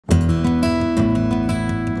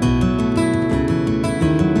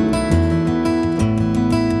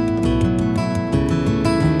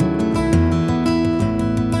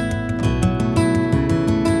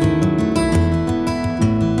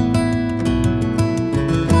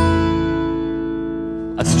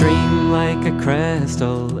like a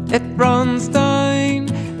crystal, it runs down,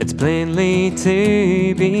 it's plainly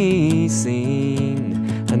to be seen.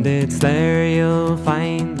 And it's there you'll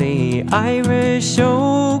find the Irish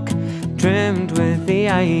oak, trimmed with the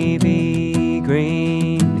ivy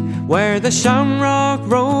green, where the shamrock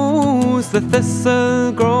rose, the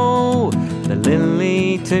thistle grow, the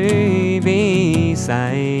lily to be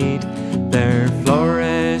sighed. There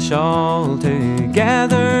flourish all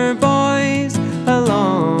together, boys,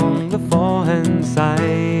 along the Faughan side.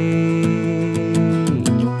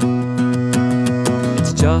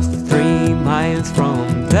 It's just 3 miles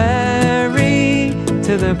from Derry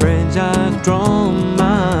to the bridge at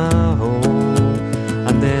Drumahoe,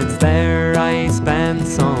 and it's there I spent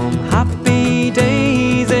some happy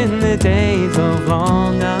days in the days of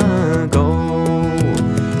long ago,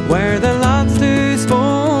 where the lads do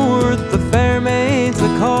sport, the fair maids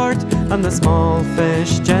the court, and the small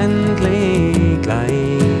fish gently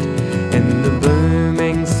glide. In the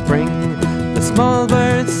blooming spring the small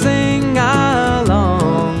birds sing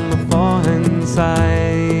along the Faughan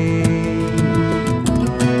side.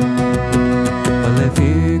 Well, if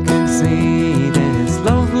you could see this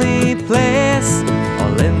lovely place,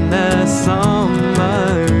 all in the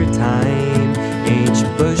summertime, each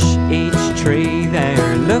bush, each tree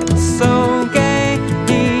there looked so gay,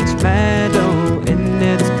 each meadow in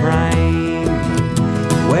its prime,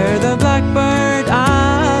 where the blackbird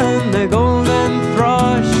and the golden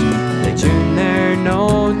thrush, they tune their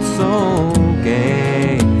notes so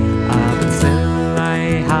gay. But still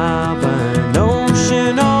I have a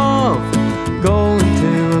notion of going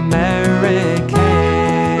to America.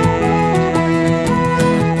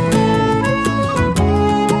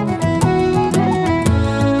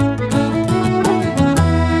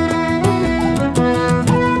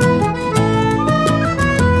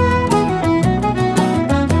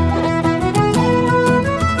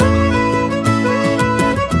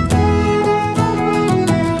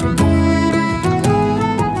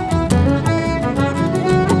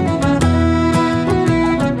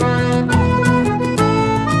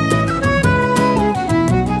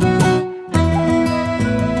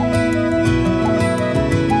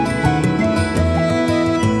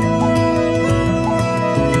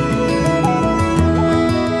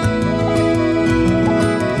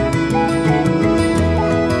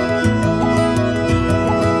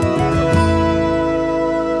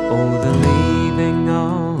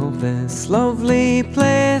 Lovely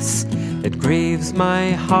place, it grieves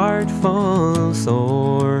my heart full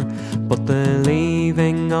sore, but the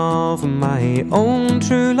leaving of my own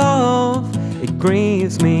true love, it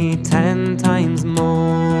grieves me 10 times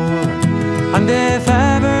more. And if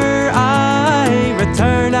ever I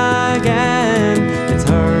return again,